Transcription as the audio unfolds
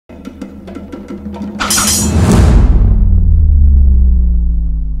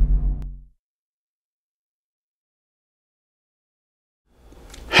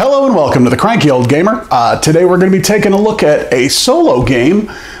Hello and welcome to the Cranky Old Gamer. Today we're going to be taking a look at a solo game.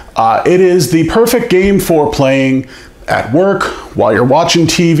 It is the perfect game for playing at work, while you're watching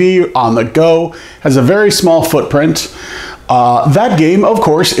TV, on the go. Has a very small footprint. That game, of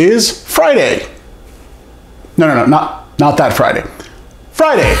course, is Friday. No, not that Friday.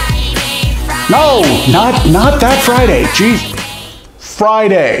 Friday. No, not that Friday. Jeez.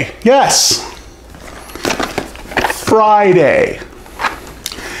 Friday. Yes. Friday.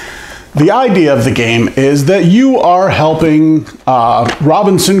 The idea of the game is that you are helping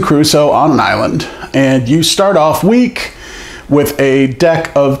Robinson Crusoe on an island, and you start off weak with a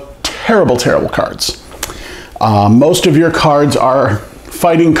deck of terrible, terrible cards. Most of your cards are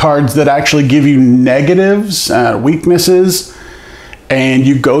fighting cards that actually give you negatives, weaknesses, and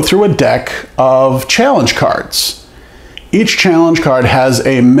you go through a deck of challenge cards. Each challenge card has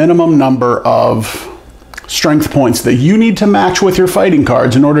a minimum number of strength points that you need to match with your fighting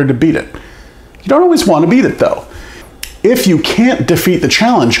cards in order to beat it. You don't always want to beat it though. If you can't defeat the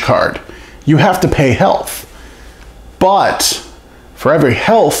challenge card, you have to pay health. But for every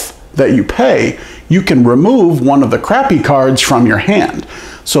health that you pay, you can remove one of the crappy cards from your hand.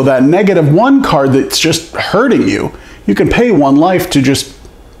 So that -1 card that's just hurting you, you can pay 1 life to just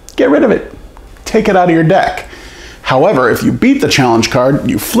get rid of it. Take it out of your deck. However, if you beat the challenge card,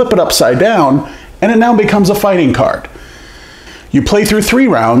 you flip it upside down, and it now becomes a fighting card. You play through 3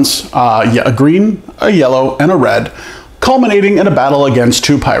 rounds, a green, a yellow, and a red, culminating in a battle against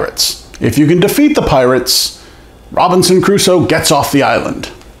 2 pirates. If you can defeat the pirates, Robinson Crusoe gets off the island.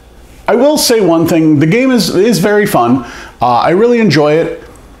 I will say one thing, the game is very fun. I really enjoy it.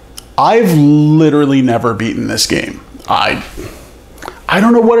 I've literally never beaten this game. I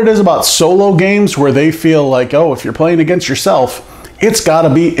don't know what it is about solo games where they feel like, oh, if you're playing against yourself, it's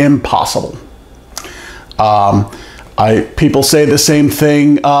gotta be impossible. People say the same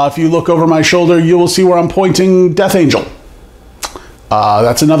thing. If you look over my shoulder, you will see where I'm pointing Death Angel.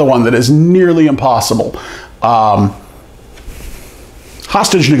 That's another one that is nearly impossible.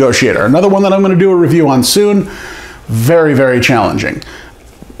 Hostage Negotiator, another one that I'm going to do a review on soon. Very, very challenging.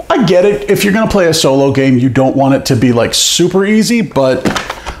 I get it. If you're going to play a solo game, you don't want it to be like super easy, but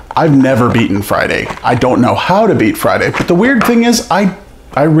I've never beaten Friday. I don't know how to beat Friday, but the weird thing is I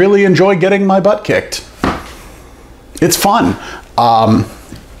really enjoy getting my butt kicked. It's fun.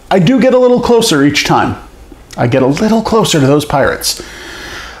 I do get a little closer each time. I get a little closer to those pirates.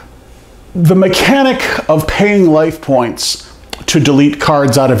 The mechanic of paying life points to delete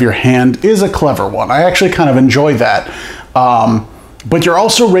cards out of your hand is a clever one. I actually kind of enjoy that. But you're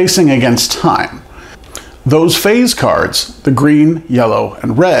also racing against time. Those phase cards, the green, yellow,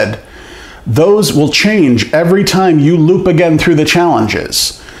 and red, those will change every time you loop again through the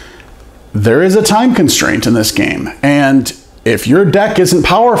challenges. There is a time constraint in this game, and if your deck isn't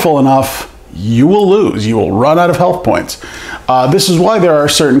powerful enough, you will lose. You will run out of health points. This is why there are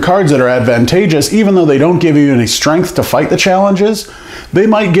certain cards that are advantageous. Even though they don't give you any strength to fight the challenges, they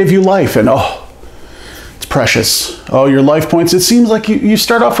might give you life, and oh, it's precious. Oh, your life points, it seems like you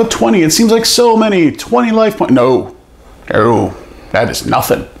start off with 20. It seems like so many, 20 life points. No, that is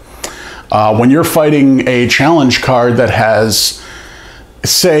nothing. When you're fighting a challenge card that has,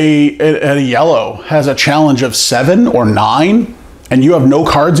 say, a yellow has a challenge of 7 or 9, and you have no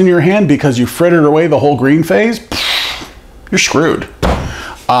cards in your hand because you frittered away the whole green phase, you're screwed.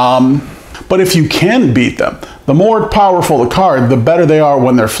 But if you can beat them, the more powerful the card, the better they are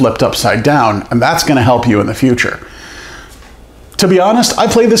when they're flipped upside down, and that's going to help you in the future. To be honest, I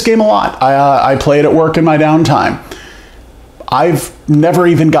play this game a lot. I play it at work in my downtime. I've never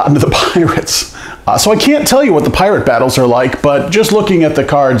even gotten to the pirates. So I can't tell you what the pirate battles are like, but just looking at the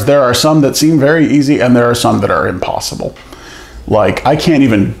cards, there are some that seem very easy and there are some that are impossible. Like, I can't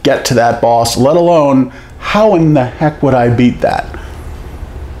even get to that boss, let alone how in the heck would I beat that?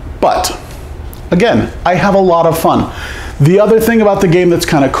 But, again, I have a lot of fun. The other thing about the game that's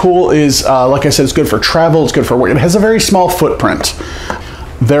kind of cool is, like I said, it's good for travel, it's good for work. It has a very small footprint.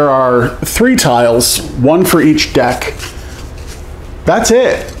 There are 3 tiles, 1 for each deck. That's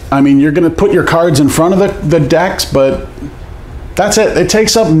it. I mean, you're going to put your cards in front of the decks, but that's it. It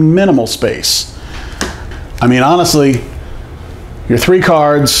takes up minimal space. I mean, honestly, your 3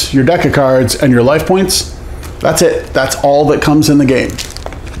 cards, your deck of cards, and your life points, that's it. That's all that comes in the game.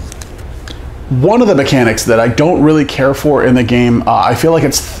 One of the mechanics that I don't really care for in the game, I feel like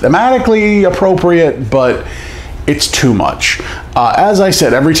it's thematically appropriate, but it's too much. As I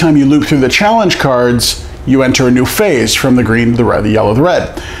said, every time you loop through the challenge cards, you enter a new phase from the green, the red, the yellow, the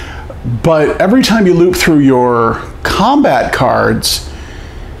red. But every time you loop through your combat cards,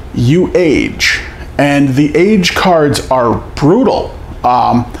 you age. And the age cards are brutal.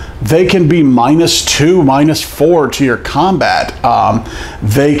 They can be -2, -4 to your combat.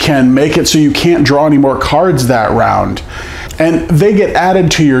 They can make it so you can't draw any more cards that round. And they get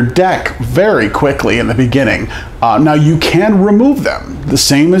added to your deck very quickly in the beginning. Now you can remove them, the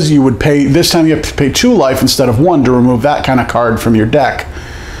same as you would pay. This time you have to pay 2 life instead of 1 to remove that kind of card from your deck.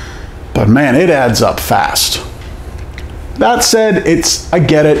 But man, it adds up fast. That said, I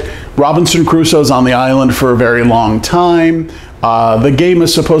get it. Robinson Crusoe's on the island for a very long time. The game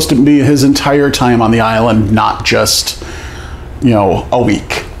is supposed to be his entire time on the island, not just, a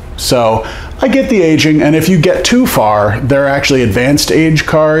week. So I get the aging, and if you get too far, there are actually advanced age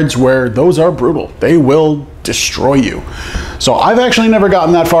cards where those are brutal. They will destroy you. So I've actually never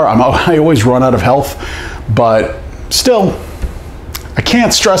gotten that far. I always run out of health, but still, I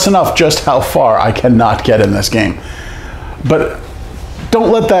can't stress enough just how far I cannot get in this game. But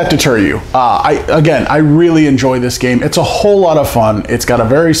don't let that deter you. I really enjoy this game. It's a whole lot of fun. It's got a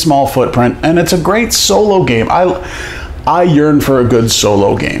very small footprint, and it's a great solo game. I yearn for a good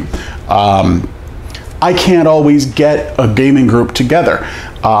solo game. I can't always get a gaming group together.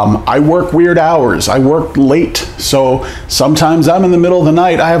 I work weird hours. I work late. So sometimes I'm in the middle of the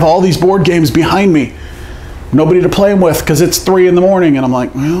night. I have all these board games behind me. Nobody to play them with because it's 3 in the morning. And I'm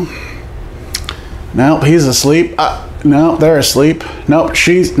like, well, no, he's asleep. No, they're asleep. No,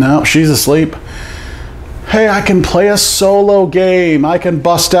 she's asleep. Hey, I can play a solo game. I can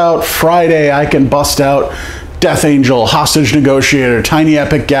bust out Friday. I can bust out Death Angel, Hostage Negotiator, Tiny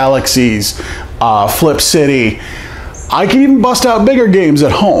Epic Galaxies, Flip City. I can even bust out bigger games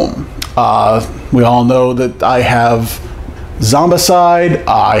at home. We all know that I have Zombicide,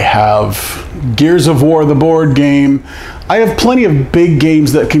 I have Gears of War, the board game. I have plenty of big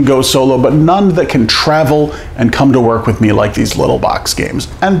games that can go solo, but none that can travel and come to work with me like these little box games.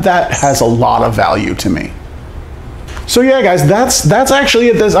 And that has a lot of value to me. So yeah, guys, that's actually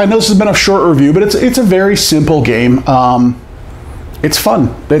it. I know this has been a short review, but it's a very simple game. It's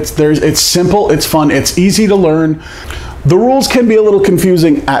fun. It's simple. It's fun. It's easy to learn. The rules can be a little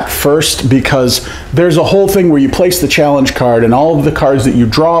confusing at first because there's a whole thing where you place the challenge card and all of the cards that you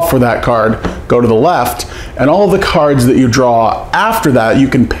draw for that card go to the left, and all of the cards that you draw after that, you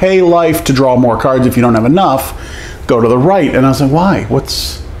can pay life to draw more cards if you don't have enough, go to the right. And I was like, why?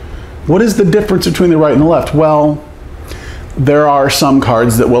 What is the difference between the right and the left? Well, there are some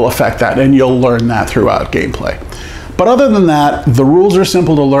cards that will affect that, and you'll learn that throughout gameplay. But other than that, the rules are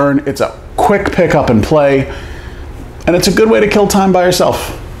simple to learn. It's a quick pick up and play. And it's a good way to kill time by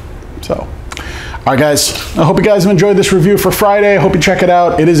yourself. So, all right, guys, I hope you guys have enjoyed this review for Friday. I hope you check it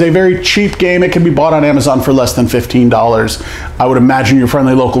out. It is a very cheap game. It can be bought on Amazon for less than $15. I would imagine your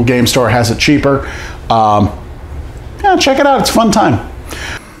friendly local game store has it cheaper. Yeah, check it out. It's a fun time.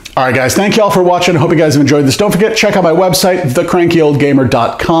 All right, guys, thank you all for watching. I hope you guys have enjoyed this. Don't forget, check out my website,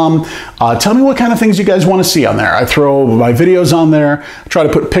 thecrankyoldgamer.com. Tell me what kind of things you guys want to see on there. I throw my videos on there. I try to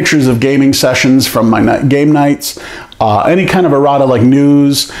put pictures of gaming sessions from my game nights. Any kind of errata like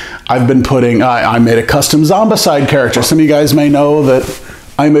news. I've been putting, I made a custom Zombicide character. Some of you guys may know that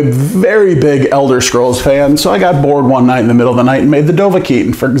I'm a very big Elder Scrolls fan, so I got bored one night in the middle of the night and made the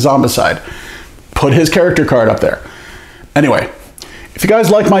Dovahkiin for Zombicide. Put his character card up there. Anyway, if you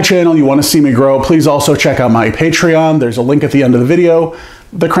guys like my channel, you want to see me grow, please also check out my Patreon. There's a link at the end of the video.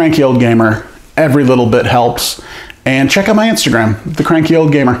 The Cranky Old Gamer. Every little bit helps. And check out my Instagram, The Cranky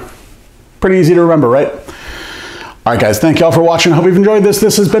Old Gamer. Pretty easy to remember, right? All right, guys, thank you all for watching. I hope you've enjoyed this.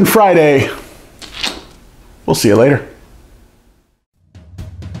 This has been Friday. We'll see you later.